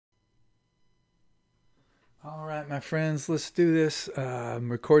All right, my friends, let's do this.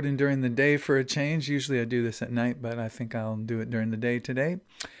 I'm recording during the day for a change. Usually I do this at night, but I think I'll do it during the day today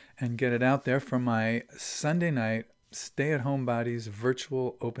and get it out there for my Sunday night Stay-At-Homebodies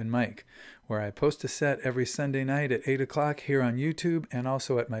virtual open mic, where I post a set every Sunday night at 8 o'clock here on YouTube and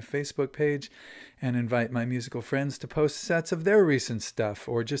also at my Facebook page, and invite my musical friends to post sets of their recent stuff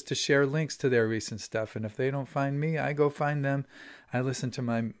or just to share links to their recent stuff. And if they don't find me, I go find them. I listen to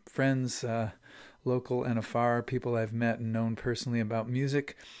my friends, local and afar, people I've met and known personally about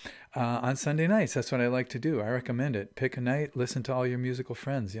music on Sunday nights. That's what I like to do. I recommend it. Pick a night, listen to all your musical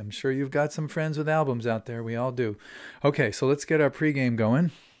friends. I'm sure you've got some friends with albums out there. We all do. Okay, so let's get our pregame going.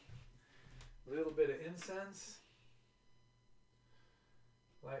 A little bit of incense.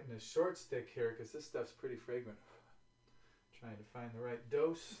 Lighting a short stick here because this stuff's pretty fragrant. Trying to find the right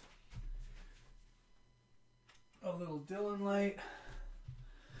dose. A little Dylan light.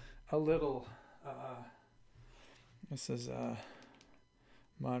 A little... this is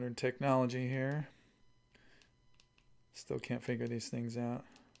modern technology here. Still can't figure these things out.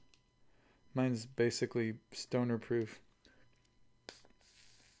 Mine's basically stoner proof.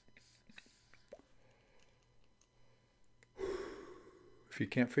 If you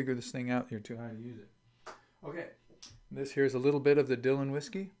can't figure this thing out, you're too high to use it. Okay, this here's a little bit of the Dylan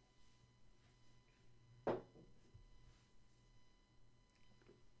whiskey.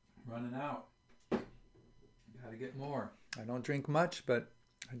 Running out. Gotta get more. I don't drink much, but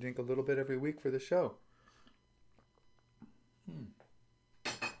I drink a little bit every week for the show.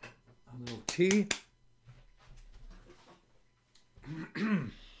 A little tea.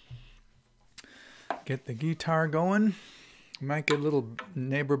 Get the guitar going. Might get a little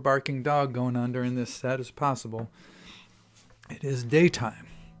neighbor barking dog going on during this set as possible. It is daytime.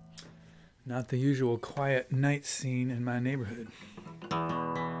 Not the usual quiet night scene in my neighborhood.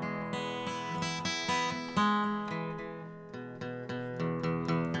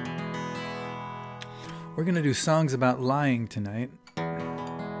 We're going to do songs about lying tonight.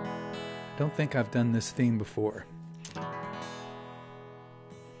 I don't think I've done this theme before.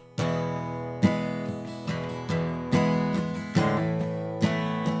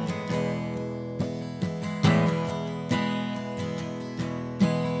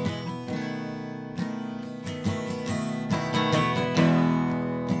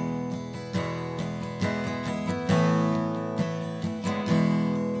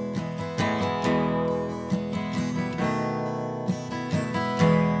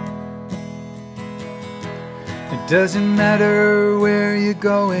 Doesn't matter where you're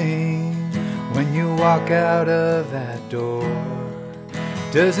going when you walk out of that door.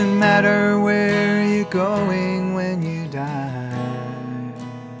 Doesn't matter where you're going when you die.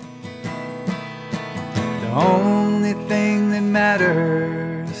 The only thing that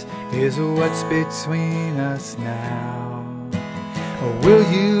matters is what's between us now. Or will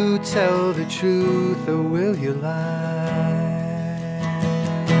you tell the truth or will you lie?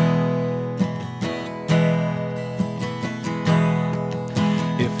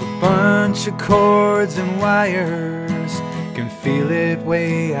 Bunch of cords and wires can feel it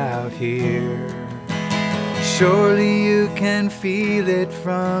way out here. Surely you can feel it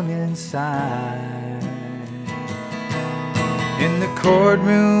from inside. In the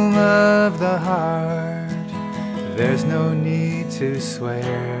courtroom of the heart, there's no need to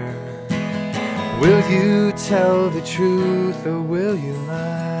swear. Will you tell the truth or will you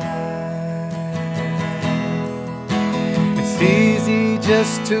lie? It's easy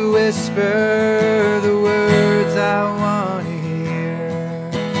just to whisper the words I want to hear.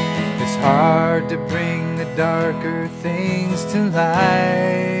 It's hard to bring the darker things to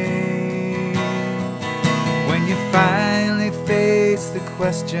light. When you finally face the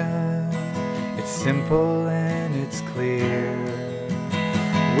question, it's simple and it's clear.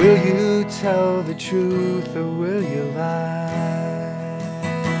 Will you tell the truth or will you lie?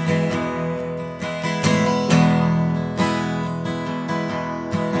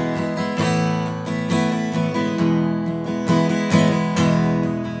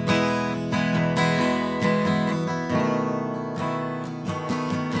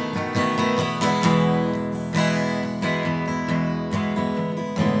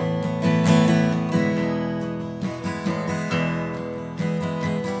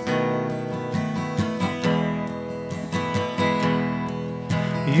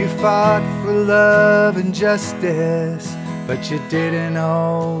 You fought for love and justice, but you didn't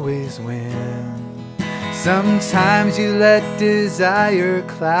always win. Sometimes you let desire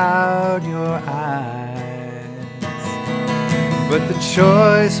cloud your eyes, but the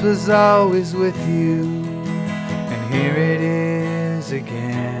choice was always with you, and here it is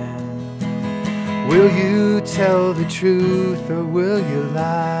again. Will you tell the truth or will you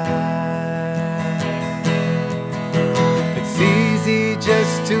lie? It's easy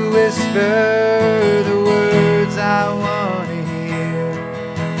just to whisper the words I want to hear.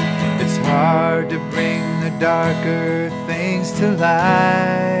 It's hard to bring the darker things to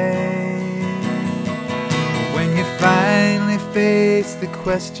light. When you finally face the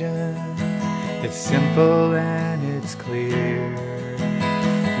question, it's simple and it's clear.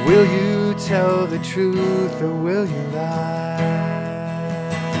 Will you tell the truth or will you lie?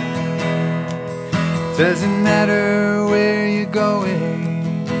 Doesn't matter where you're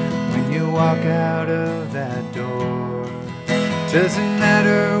going when you walk out of that door. Doesn't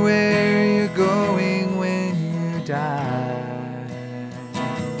matter where you're going when you die.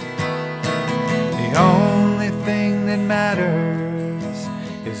 The only thing that matters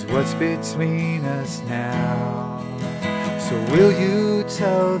is what's between us now. So will you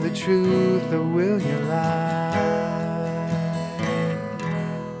tell the truth or will you lie?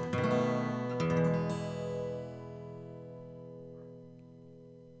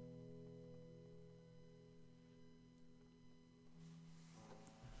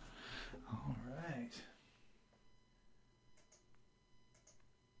 All right.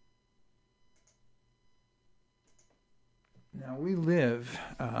 Now we live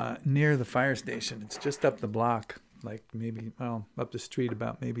near the fire station. It's just up the block. Like maybe, well, up the street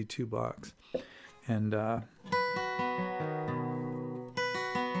about maybe 2 blocks. And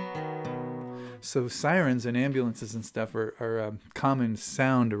so sirens and ambulances and stuff are a common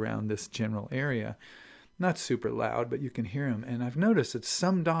sound around this general area. Not super loud, but you can hear them. And I've noticed that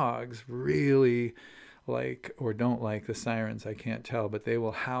some dogs really like or don't like the sirens. I can't tell, but they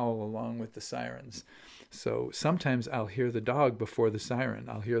will howl along with the sirens. So sometimes I'll hear the dog before the siren.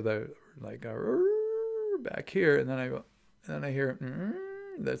 I'll hear the like a back here, and then I hear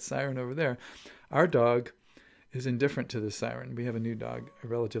that siren over there. Our dog is indifferent to the siren. We have a new dog, a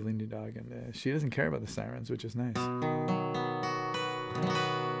relatively new dog, and she doesn't care about the sirens, which is nice.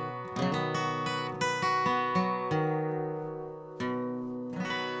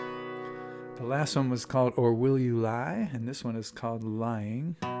 The last one was called Or Will You Lie? And this one is called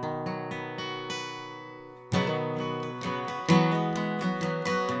Lying.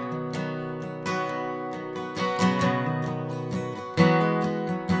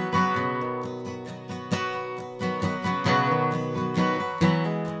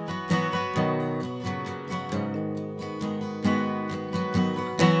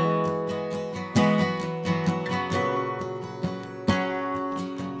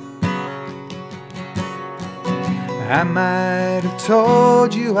 I might have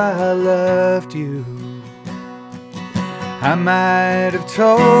told you I loved you. I might have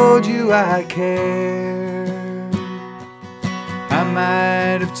told you I cared. I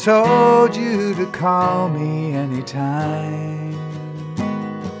might have told you to call me anytime.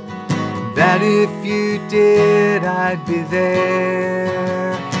 That if you did, I'd be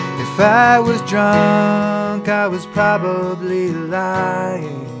there. If I was drunk, I was probably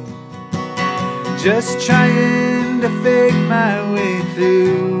lying, just trying to fake my way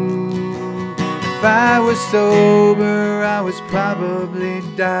through. If I was sober, I was probably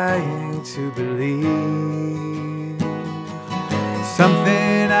dying to believe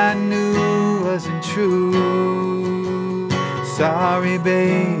something I knew wasn't true. Sorry,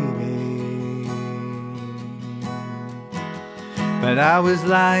 baby, but I was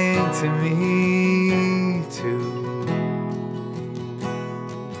lying to me too.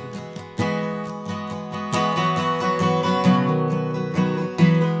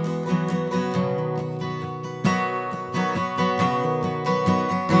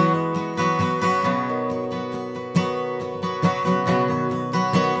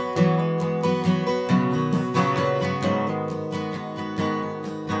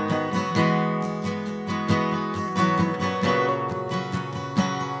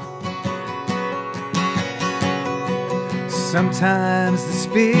 Sometimes the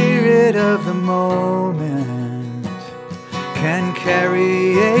spirit of the moment can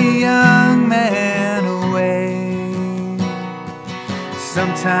carry a young man away.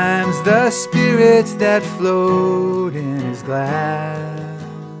 Sometimes the spirits that float in his glass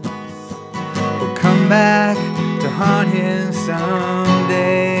will come back to haunt him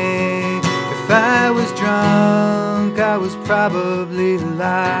someday. If I was drunk, I was probably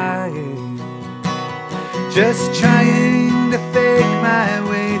lying, just trying to fake my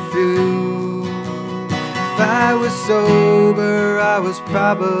way through. If I was sober, I was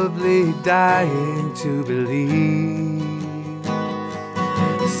probably dying to believe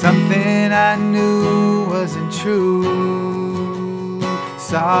something I knew wasn't true.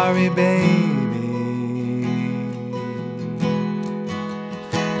 Sorry, baby,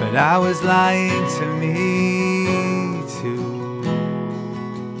 but I was lying to me too.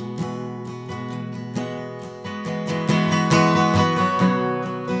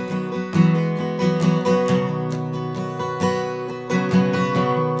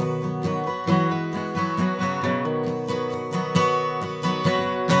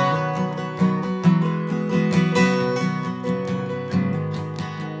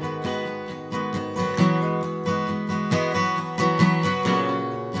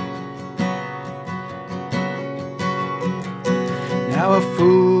 Now a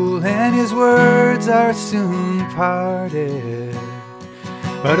fool and his words are soon parted,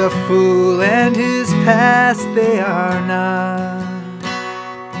 but a fool and his past they are not.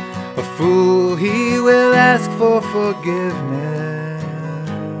 A fool, he will ask for forgiveness,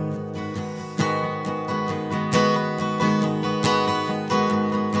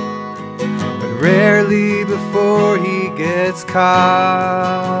 but rarely before he gets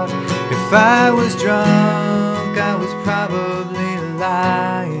caught. If I was drunk, I was probably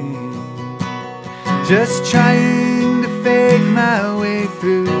lying, just trying to fake my way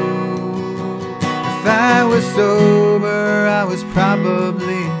through. If I was sober, I was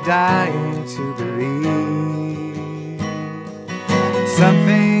probably dying to believe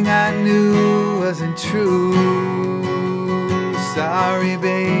something I knew wasn't true. Sorry,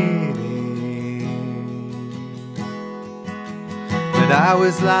 baby, but I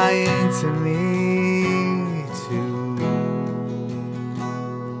was lying to me too.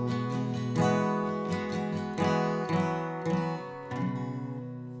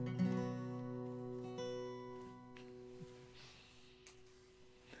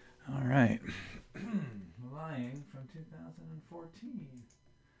 All right. Lying from 2014.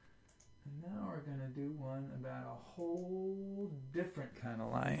 And now we're going to do one about a whole different kind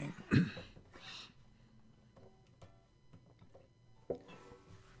of lying.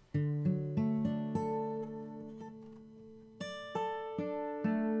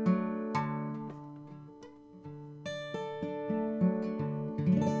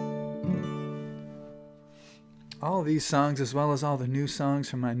 All these songs, as well as all the new songs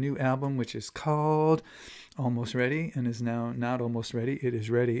from my new album, which is called Almost Ready and is now not almost ready. It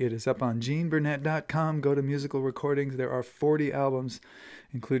is ready. It is up on GeneBurnett.com. Go to musical recordings. There are 40 albums,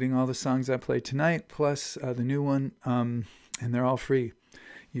 including all the songs I played tonight, plus the new one, and they're all free.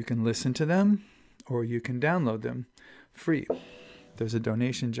 You can listen to them or you can download them free. There's a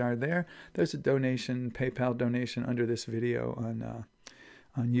donation jar there. There's a donation, PayPal donation under this video on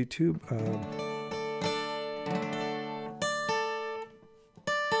YouTube.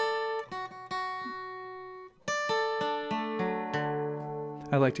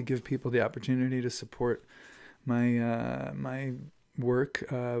 I like to give people the opportunity to support my my work,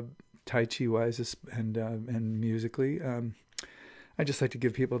 Tai Chi wise and musically. I just like to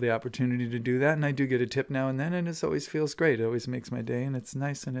give people the opportunity to do that, and I do get a tip now and then, and it always feels great. It always makes my day, and it's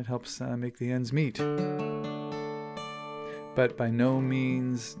nice, and it helps make the ends meet. But by no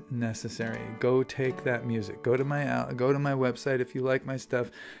means necessary. Go take that music. Go to my website if you like my stuff.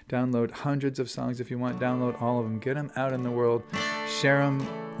 Download hundreds of songs if you want. Download all of them. Get them out in the world. Share them.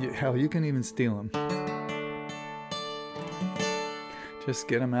 Hell, you can even steal them. Just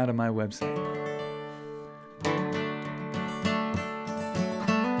get them out of my website.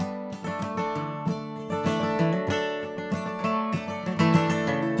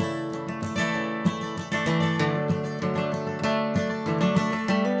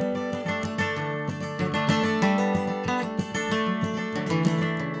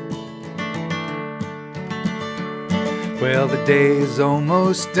 Well, the day is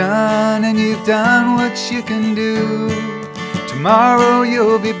almost done, and you've done what you can do. Tomorrow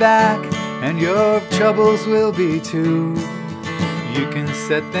you'll be back, and your troubles will be too. You can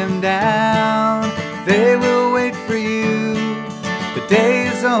set them down, they will wait for you. The day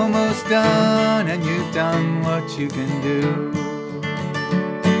is almost done, and you've done what you can do.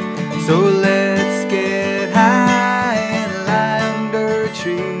 So let's get high and lie under a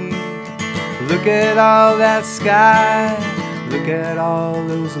tree. Look at all that sky, look at all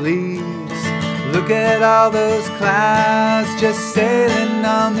those leaves, look at all those clouds just sailing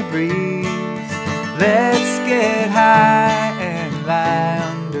on the breeze. Let's get high and lie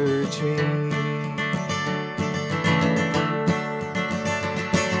under a tree.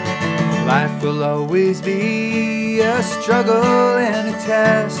 Life will always be a struggle and a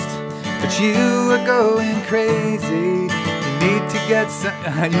test, but you are going crazy. Need to get some.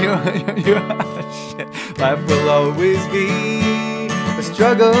 Shit. Life will always be a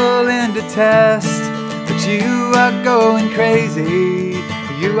struggle and a test, but you are going crazy.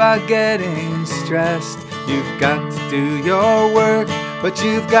 You are getting stressed. You've got to do your work but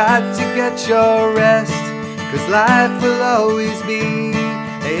you've got to get your rest, 'cause life will always be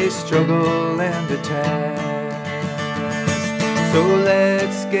a struggle and a test. So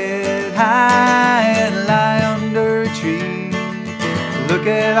let's get high and lie under a tree. Look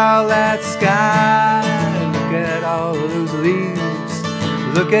at all that sky, look at all those leaves,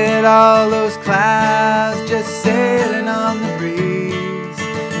 look at all those clouds just sailing on the breeze.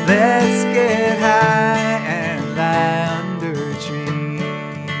 Let's get high and lie under a tree.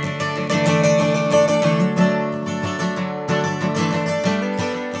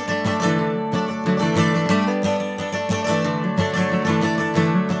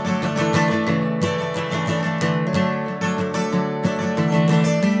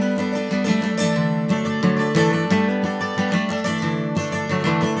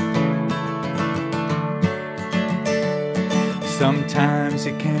 Sometimes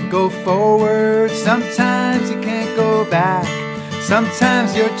you can't go forward, sometimes you can't go back.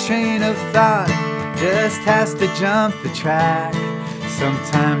 Sometimes your train of thought just has to jump the track.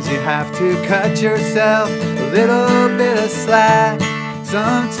 Sometimes you have to cut yourself a little bit of slack.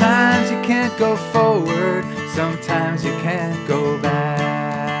 Sometimes you can't go forward, sometimes you can't go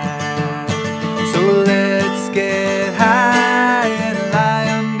back. So let's get high and lie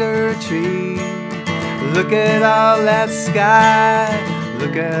under a tree. Look at all that sky,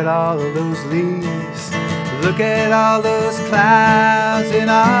 look at all of those leaves, look at all those clouds and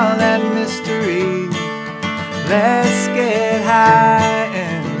all that mystery. Let's get high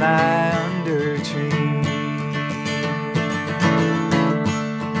and lie under a tree.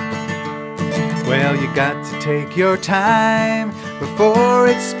 Well, you got to take your time before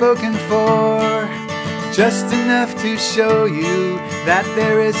it's spoken for, just enough to show you that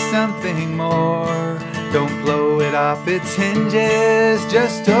there is something more. Don't blow it off its hinges,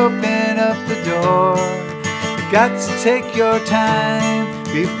 just open up the door. You got to take your time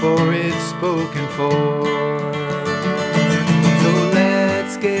before it's spoken for. So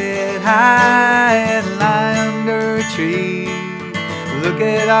let's get high and lie under a tree. Look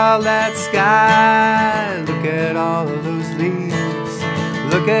at all that sky, look at all of those leaves,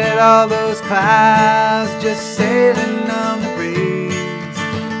 look at all those clouds just sailing on the breeze.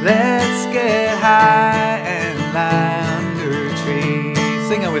 Let's get high and lie under a tree.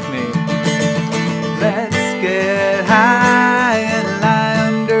 Sing it with me. Let's get high and lie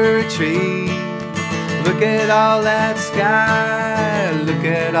under a tree. Look at all that sky, look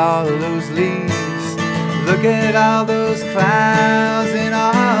at all of those leaves, look at all those clouds and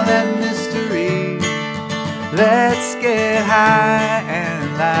all that mystery. Let's get high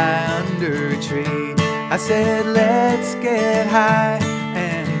and lie under a tree. I said let's get high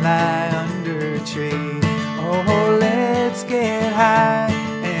and lie under a tree. Oh, let's get high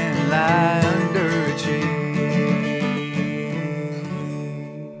and lie under a tree.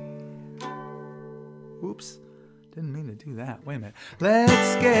 Oops, didn't mean to do that. Wait a minute.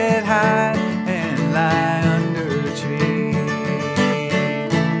 Let's get high and lie under a tree.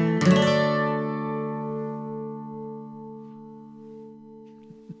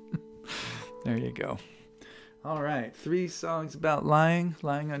 There you go. All right, 3 songs about lying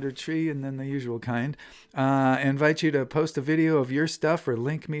under a tree, and then the usual kind. I invite you to post a video of your stuff or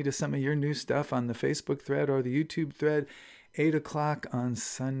link me to some of your new stuff on the Facebook thread or the YouTube thread, 8 o'clock on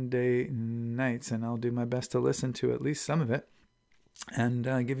Sunday nights, and I'll do my best to listen to at least some of it and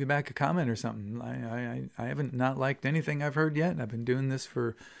give you back a comment or something. I haven't not liked anything I've heard yet. I've been doing this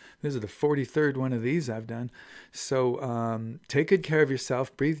is the 43rd one of these I've done. So take good care of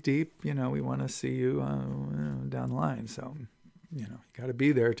yourself. Breathe deep. We want to see you down the line. So, you got to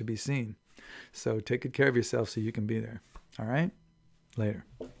be there to be seen. So take good care of yourself so you can be there. All right? Later.